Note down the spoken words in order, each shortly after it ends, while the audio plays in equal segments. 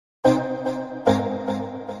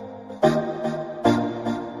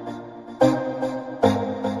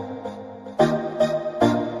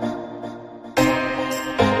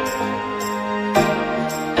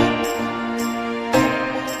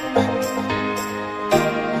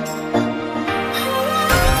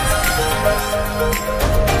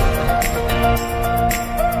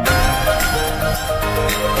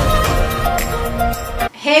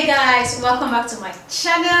Hey guys, welcome back to my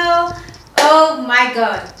channel. Oh my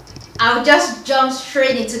god, I'll just jump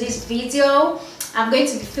straight into this video. I'm going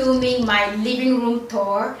to be filming my living room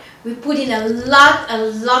tour. We put in a lot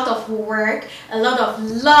of work, a lot of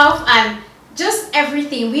love, and just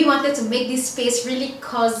everything. We wanted to make this space really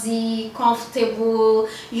cozy, comfortable.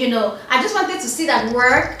 You know, I just wanted to sit at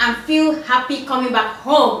work and feel happy coming back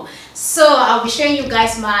home. So I'll be showing you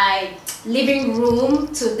guys my living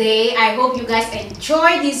room today. I hope you guys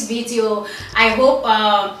enjoy this video. I hope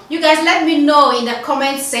you guys let me know in the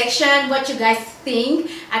comment section what you guys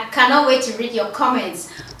think. I cannot wait to read your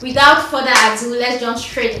comments. Without further ado, let's jump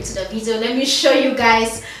straight into the video. Let me show you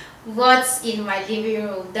guys what's in my living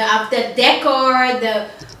room. The decor, the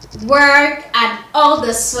work, and all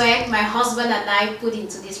the sweat my husband and I put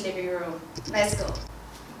into this living room. Let's go.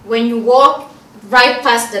 When you walk right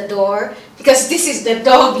past the door, because this is the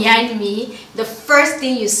door behind me, the first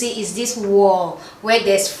thing you see is this wall where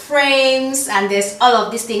there's frames and there's all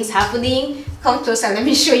of these things happening. Come closer, let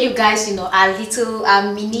me show you guys, you know, a little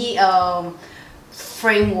mini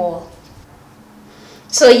frame wall.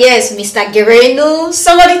 So yes, Mr. Guerrero,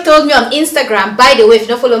 somebody told me on Instagram. By the way, if you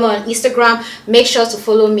don't follow me on Instagram, make sure to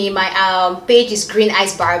follow me. My page is Green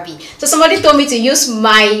Eyes Barbie. So somebody told me to use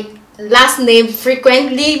my last name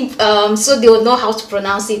frequently so they will know how to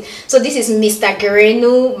pronounce it. So this is Mr.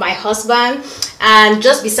 Guerrero, my husband, and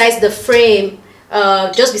just besides the frame,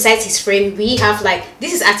 just besides his frame, we have like,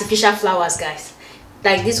 this is artificial flowers, guys,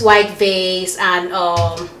 like this white vase, and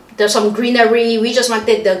there's some greenery. We just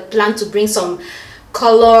wanted the plant to bring some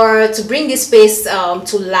color, to bring this space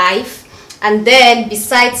to life. And then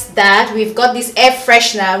besides that, we've got this air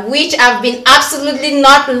freshener, which I've been absolutely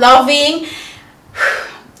not loving.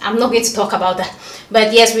 I'm not going to talk about that,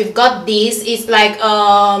 but yes, we've got this. It's like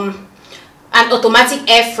an automatic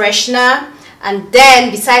air freshener. And then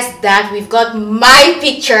besides that, we've got my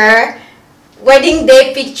picture, wedding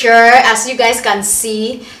day picture, as you guys can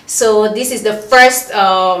see. So this is the first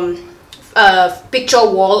picture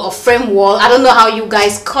wall or frame wall, I don't know how you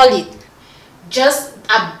guys call it. Just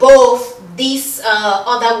above this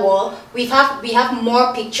other wall, we have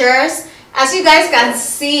more pictures. As you guys can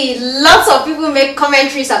see, lots of people make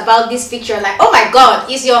commentaries about this picture, like, oh my god,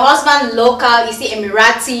 is your husband local? Is he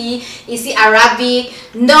Emirati? Is he Arabic?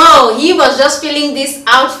 No, he was just feeling this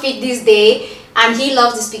outfit this day and he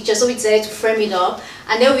loves this picture, so we decided to frame it up.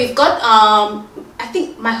 And then we've got I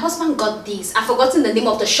think my husband got this. I've forgotten the name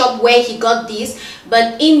of the shop where he got this,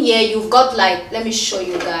 but in here you've got, like, let me show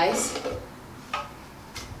you guys.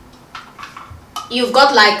 You've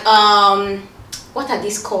got like what are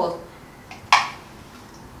these called?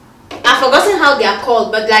 I've forgotten how they are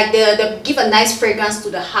called, but like they give a nice fragrance to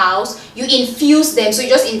the house. You infuse them, so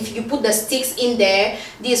you put the sticks in there.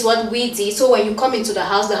 This is what we did. So when you come into the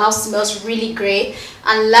house smells really great.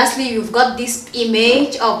 And lastly, you've got this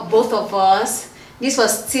image of both of us. This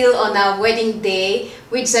was still on our wedding day.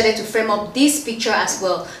 We decided to frame up this picture as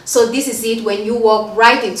well. So this is it when you walk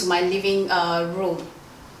right into my living room.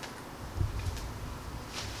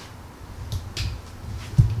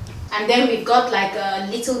 And then we've got like a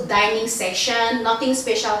little dining section. Nothing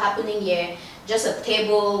special happening here, just a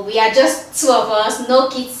table. We are just two of us, no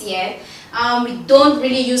kids yet. We don't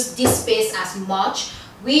really use this space as much.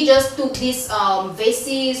 We just took these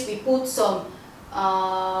vases, we put some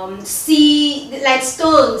sea, like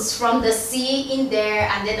stones from the sea in there,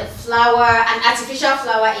 and then a flower, an artificial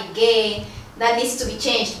flower again that needs to be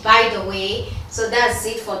changed, by the way. So that's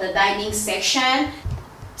it for the dining section.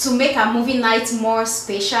 To make our movie night more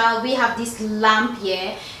special, we have this lamp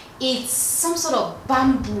here. It's some sort of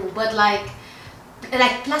bamboo, but like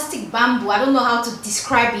plastic bamboo. I don't know how to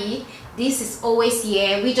describe it. This is always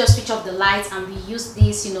here. We just switch off the lights and we use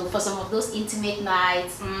this, you know, for some of those intimate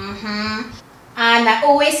nights. And I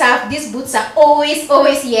always have, these boots are always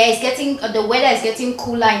here. It's getting, the weather is getting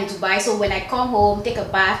cooler in Dubai, so when I come home, take a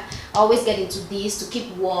bath, I always get into this to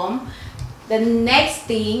keep warm. The next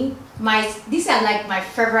thing, these are like my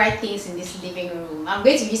favorite things in this living room. I'm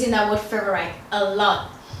going to be using that word favorite a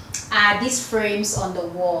lot. These frames on the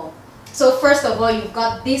wall. So first of all, you've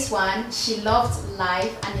got this one. She loved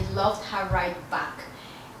life and it loved her right back.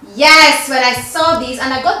 Yes, when I saw this,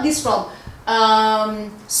 and I got this from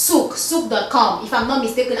souk.com, if I'm not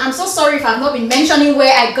mistaken. I'm so sorry if I've not been mentioning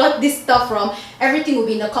where I got this stuff from. Everything will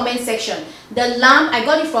be in the comment section. The lamp, I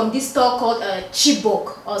got it from this store called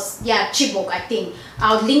Chibok, or yeah, Chibok, I think.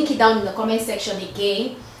 I'll link it down in the comment section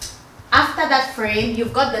again. After that frame,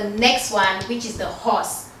 you've got the next one, which is the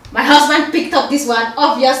horse. My husband picked up this one.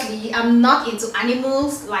 Obviously, I'm not into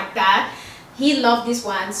animals like that. He loved this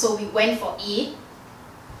one, so we went for it.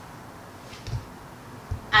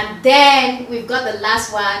 And then we've got the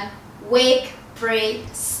last one, wake, pray,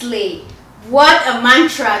 slay. What a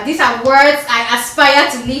mantra. These are words I aspire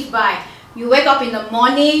to live by. You wake up in the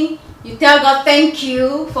morning, you tell God thank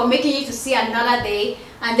you for making you to see another day,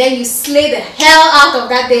 and then you slay the hell out of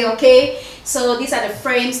that day, okay? So these are the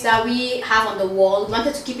frames that we have on the wall. We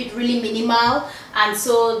wanted to keep it really minimal, and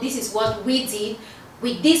so this is what we did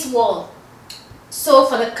with this wall. So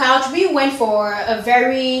for the couch, we went for a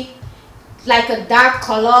very, like a dark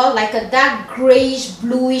color, like a dark grayish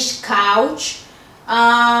bluish couch.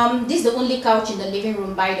 This is the only couch in the living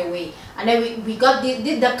room, by the way. And then we got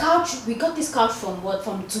the couch. We got this couch from what?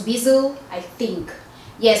 From Tubizel, I think.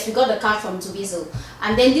 Yes, we got the couch from Tubizel.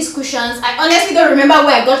 And then these cushions, I honestly don't remember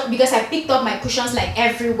where I got, because I picked up my cushions like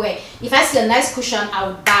everywhere. If I see a nice cushion, I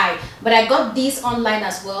would buy. But I got this online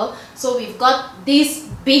as well. So we've got this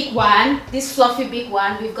big one, this fluffy big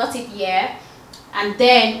one. We've got it here. And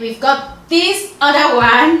then we've got this other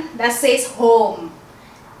one that says home.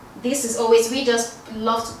 This is always, we just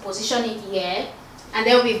love to position it here. And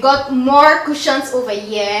then we've got more cushions over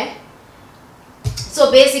here. So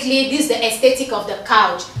basically, this is the aesthetic of the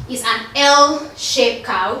couch. It's an L-shaped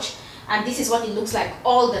couch, and this is what it looks like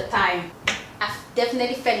all the time. I've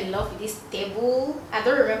definitely fell in love with this table. I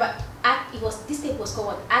don't remember, this table was called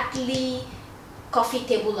what? Atlee coffee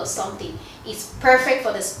table or something. It's perfect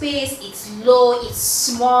for the space. It's low, it's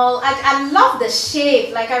small. I love the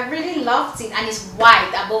shape, like I really loved it, and it's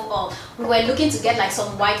white above all. We were looking to get like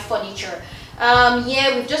some white furniture.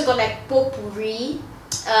 Yeah, we've just got like potpourri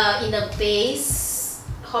in a vase.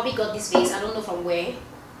 Hobby got this vase, I don't know from where.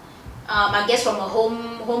 I guess from a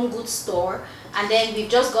home goods store. And then we've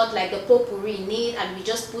just got like the potpourri in it, and we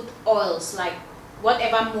just put oils, like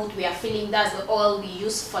whatever mood we are feeling, that's the oil we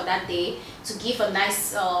use for that day to give a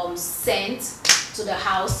nice scent to the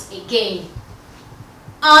house. Again,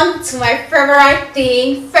 on to my favorite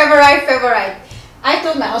thing, favorite. I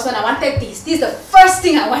told my husband I wanted this. This is the first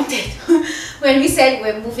thing I wanted when we said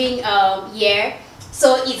we're moving here.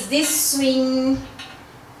 So it's this swing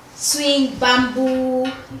bamboo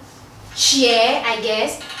chair, I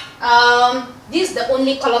guess. This is the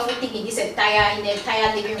only colorful thing in the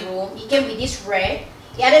entire living room. It came with this red.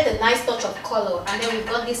 It added a nice touch of color, and then we've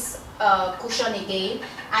got this cushion again,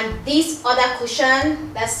 and this other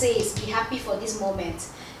cushion that says "Be happy for this moment."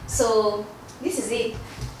 So this is it.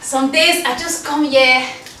 Some days I just come here,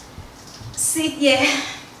 sit here,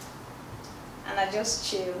 and I just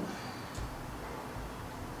chill.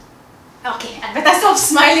 Okay, I better stop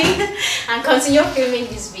smiling and continue filming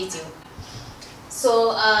this video.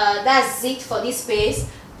 So that's it for this space.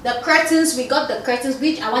 The curtains, we got the curtains,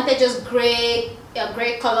 which I wanted just gray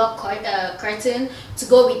color curtain to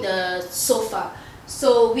go with the sofa.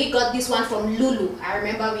 So we got this one from Lulu. I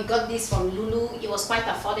remember we got this from Lulu. It was quite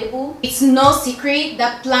affordable. It's no secret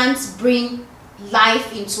that plants bring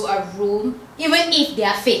life into a room, even if they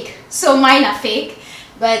are fake. So mine are fake.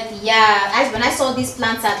 But yeah, when I saw these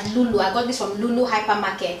plants at Lulu, I got this from Lulu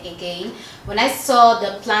Hypermarket again. When I saw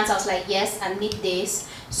the plants, I was like, yes, I need this.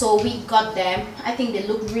 So we got them. I think they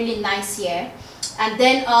look really nice here. And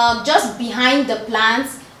then just behind the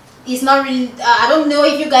plants, it's not really, I don't know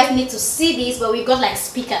if you guys need to see this, but we got like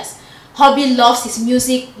speakers. Hobby loves his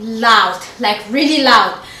music loud, like really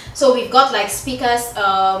loud. So we've got like speakers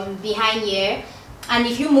behind here. And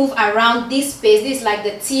if you move around this space, this is like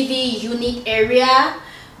the TV unit area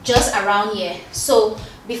just around here. So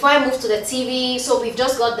before I move to the TV, so we've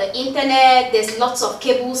just got the internet. There's lots of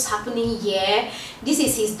cables happening here. This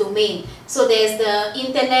is his domain. So there's the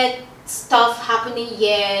internet stuff happening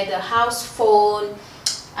here, the house phone,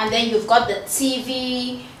 and then you've got the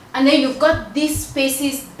TV, and then you've got these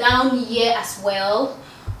spaces down here as well,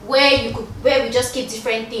 where we just keep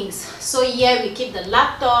different things. So here we keep the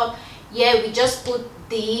laptop. Here we just put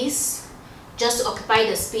this just to occupy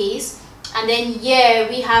the space, and then here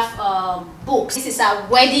we have books. This is our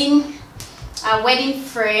wedding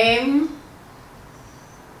frame.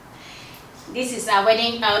 This is our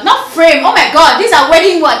wedding not frame, oh my god, this is our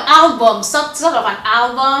wedding album, sort of an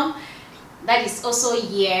album that is also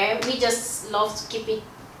here. We just love to keep it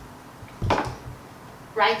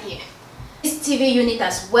right here. This TV unit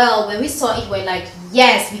as well, when we saw it, we're like,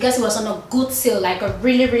 yes, because it was on a good sale, like a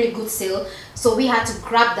really good sale, so we had to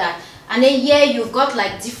grab that. And then here you've got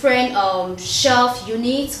like different shelf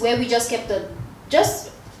units where we just kept the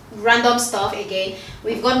random stuff. Again,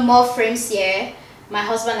 we've got more frames here, my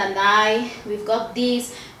husband and I. We've got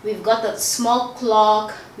this, we've got the small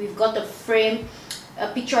clock, we've got the frame, a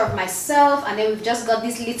picture of myself, and then we've just got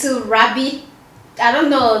this little rabbit, I don't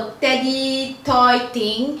know, teddy toy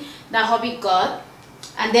thing that Hobby got.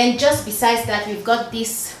 And then just besides that, we've got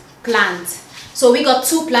this plant. So we got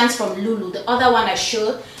 2 plants from Lulu, the other one I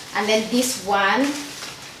showed, and then this one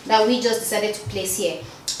that we just decided to place here.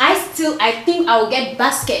 I think I'll get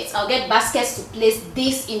baskets. I'll get baskets to place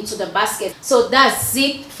this into the basket. So that's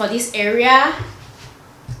it for this area.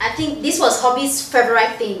 I think this was hubby's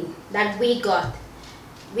favorite thing that we got.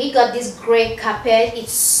 We got this gray carpet.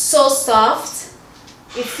 It's so soft.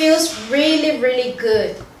 It feels really, really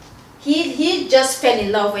good. He just fell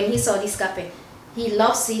in love when he saw this carpet. He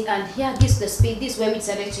loves it, and here, this is the space. This is where we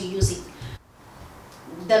decided to use it.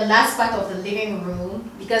 The last part of the living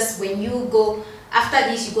room, because when you go after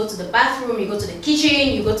this, you go to the bathroom, you go to the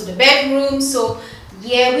kitchen, you go to the bedroom. So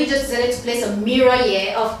yeah, we just decided to place a mirror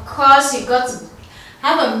here. Of course, you got to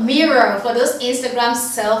have a mirror for those Instagram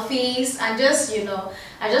selfies, and just, you know,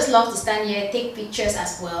 I just love to stand here, take pictures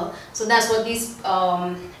as well. So that's what this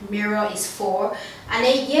mirror is for. And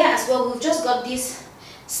then yeah, as well, we've just got this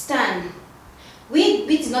stand. We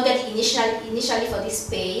did not get it initially for this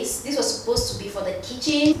space. This was supposed to be for the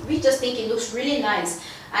kitchen. We just think it looks really nice.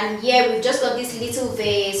 And yeah, we've just got this little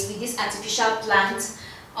vase with this artificial plant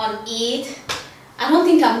on it. I don't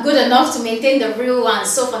think I'm good enough to maintain the real ones,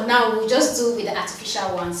 so for now we'll just do with the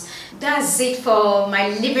artificial ones. That's it for my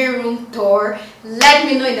living room tour. Let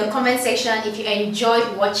me know in the comment section if you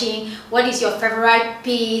enjoyed watching. What is your favorite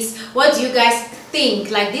piece? What do you guys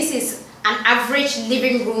think? Like, this is an average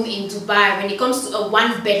living room in Dubai when it comes to a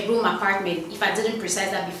 1-bedroom apartment. If I didn't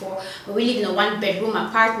precise that before, but we live in a 1-bedroom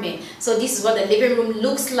apartment. So this is what the living room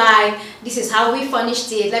looks like. This is how we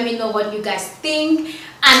furnished it. Let me know what you guys think.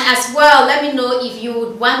 And as well, let me know if you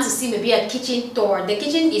would want to see maybe a kitchen tour. The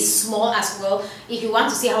kitchen is small as well. If you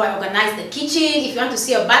want to see how I organize the kitchen, if you want to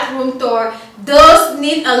see a bathroom tour, those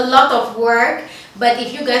need a lot of work. But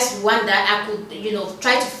if you guys want that, I could, you know,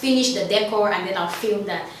 try to finish the decor and then I'll film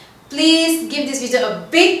that. Please give this video a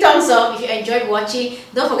big thumbs up if you enjoyed watching.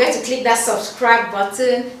 Don't forget to click that subscribe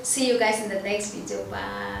button. See you guys in the next video.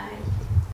 Bye.